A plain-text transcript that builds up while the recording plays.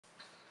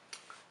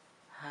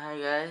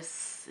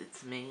guys,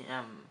 it's me.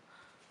 I'm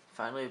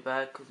finally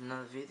back with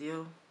another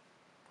video.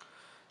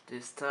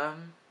 This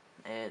time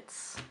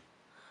it's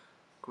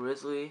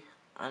Grizzly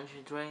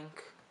energy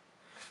drink.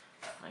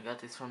 I got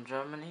this from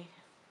Germany.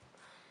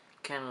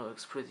 Can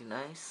looks pretty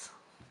nice,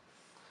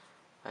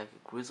 like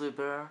a grizzly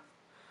bear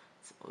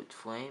with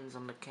flames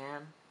on the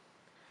can.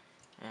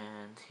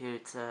 And here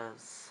it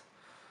says,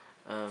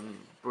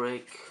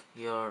 break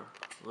your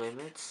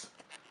limits.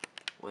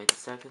 Wait a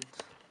second.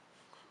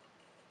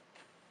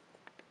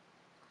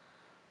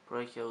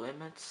 Break your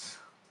limits.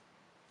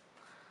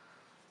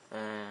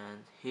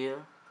 And here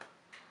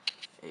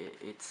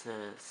it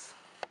says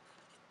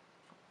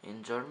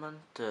in German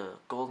the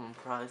golden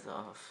prize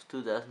of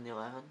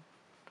 2011.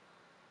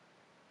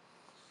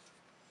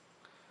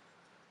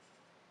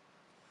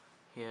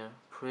 Here,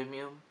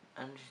 premium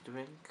energy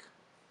drink.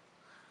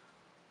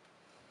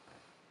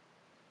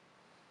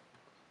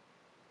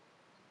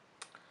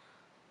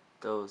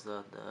 Those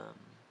are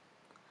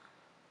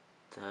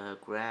the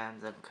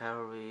grams and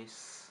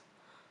calories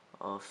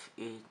of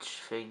each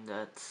thing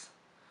that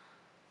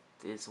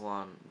this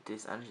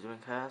energy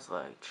drink has,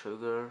 like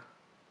sugar,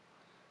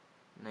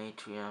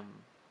 natrium,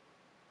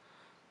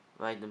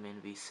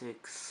 vitamin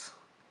B6.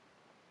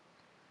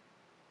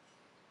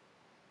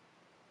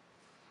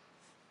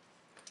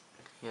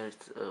 Here's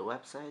a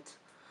website,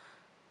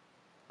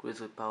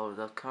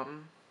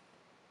 grizzlypower.com.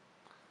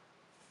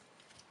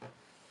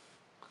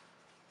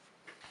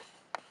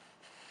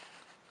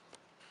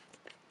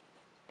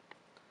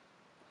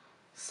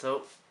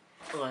 So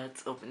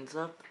let's open it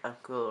up. I'm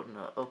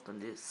gonna open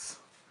this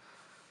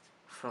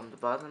from the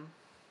bottom.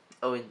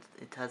 Oh, it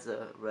has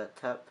a red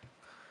tap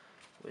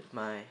with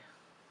my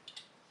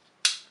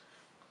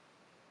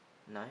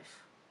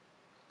knife.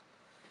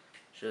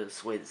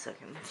 Just wait a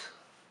second.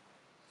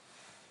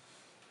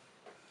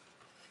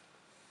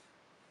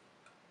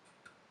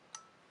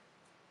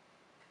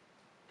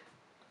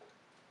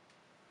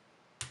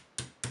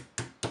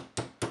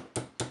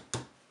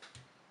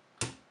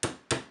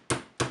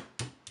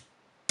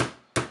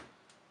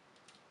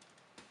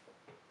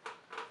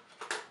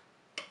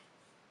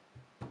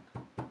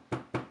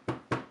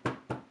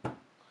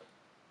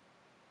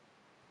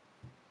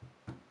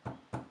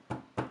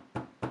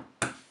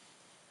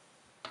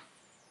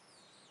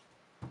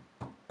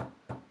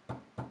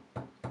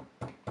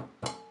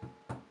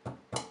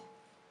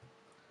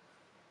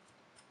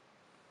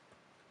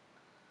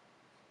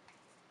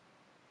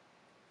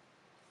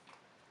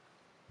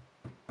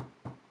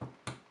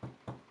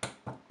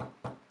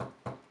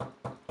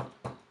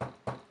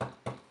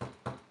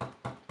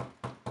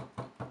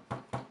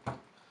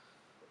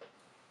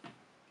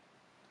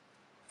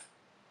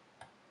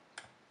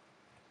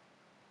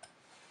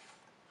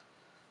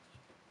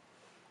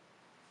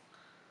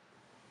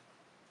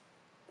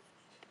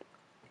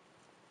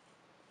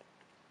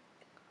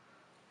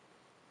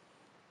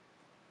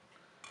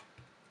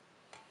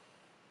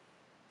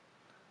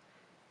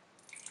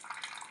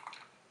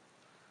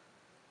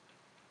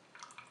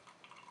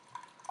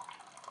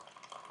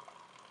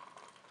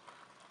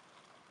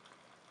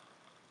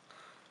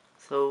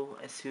 So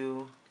as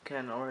you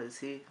can already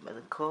see by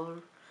the color,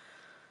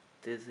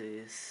 this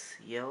is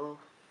yellow.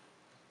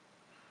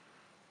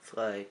 It's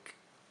like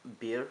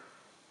beer.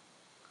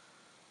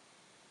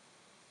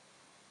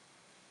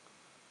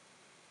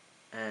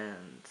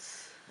 And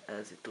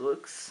as it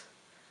looks,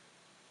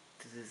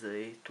 this is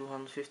a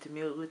 250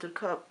 milliliter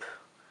cup.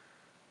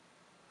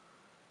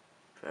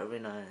 Very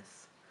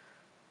nice.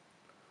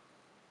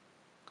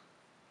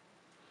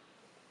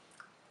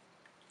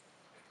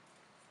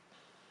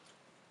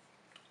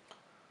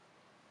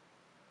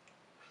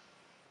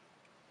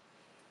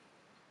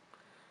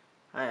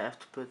 I have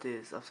to put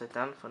this upside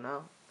down for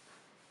now.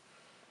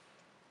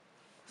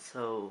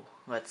 So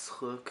let's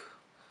look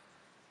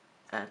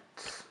at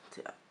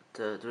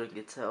the drink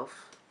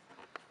itself.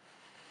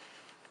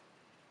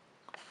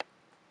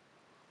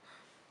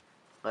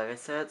 Like I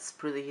said, it's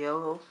pretty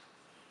yellow.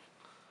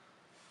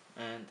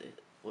 And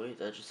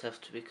wait, I just have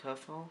to be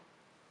careful.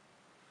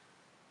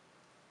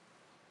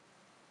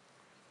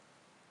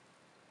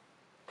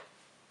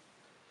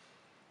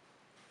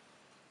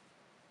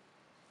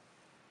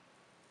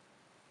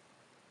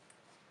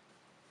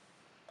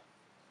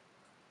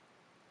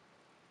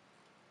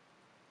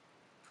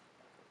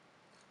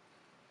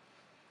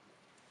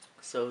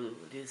 So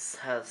this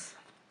has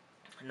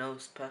no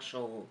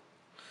special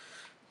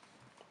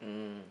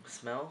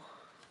smell.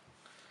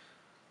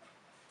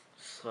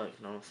 It's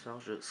like normal smell,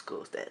 just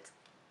goes that.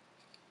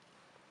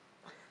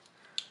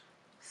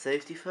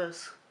 Safety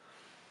first.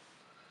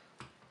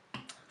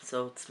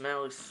 So the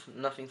smell is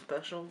nothing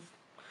special.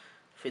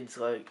 Feels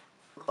like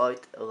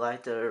a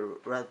lighter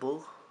Red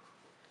Bull.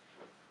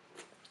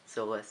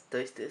 So let's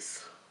taste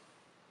this.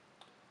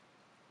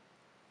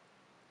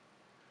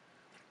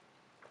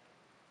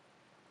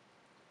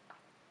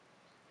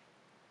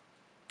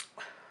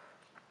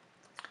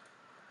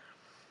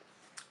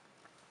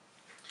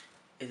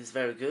 It is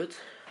very good.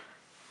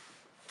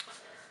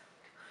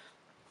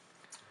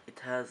 It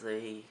has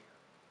the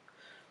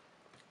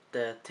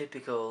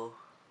typical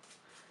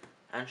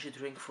energy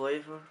drink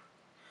flavor,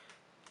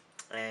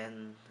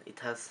 and it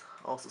has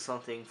also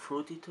something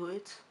fruity to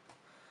it.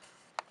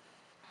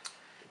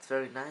 It's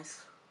very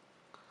nice.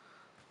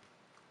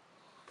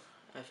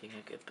 I think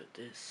I can put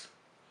this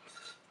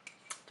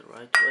the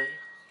right way.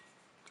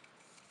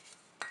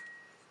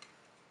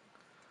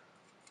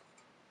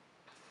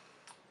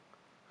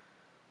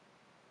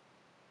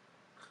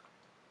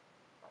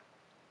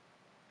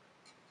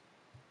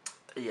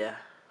 Yeah,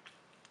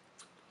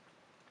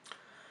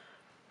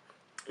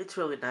 it's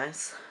really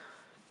nice.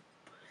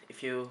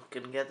 If you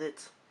can get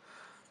it,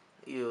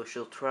 you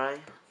should try.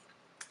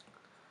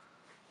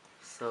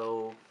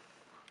 So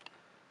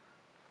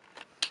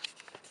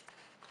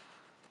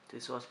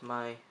this was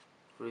my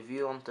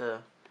review on the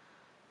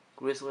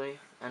Grizzly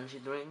energy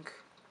drink.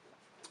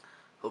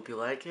 Hope you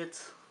like it.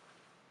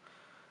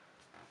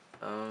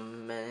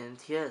 And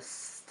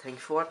yes,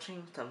 thanks for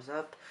watching, thumbs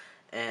up.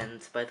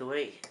 And by the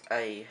way,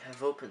 I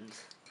have opened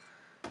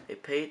a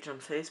page on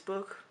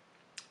Facebook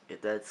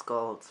that's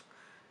called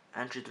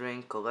Energy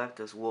Drink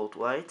Collectors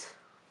Worldwide.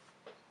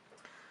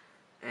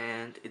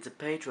 And it's a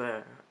page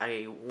where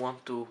I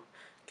want to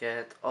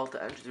get all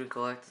the energy drink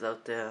collectors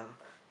out there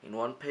in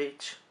one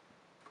page.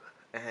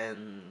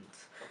 And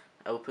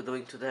I will put the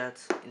link to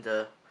that in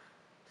the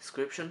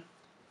description.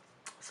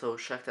 So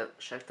check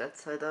that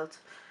side out.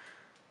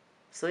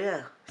 So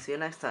yeah, see you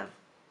next time.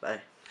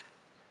 Bye.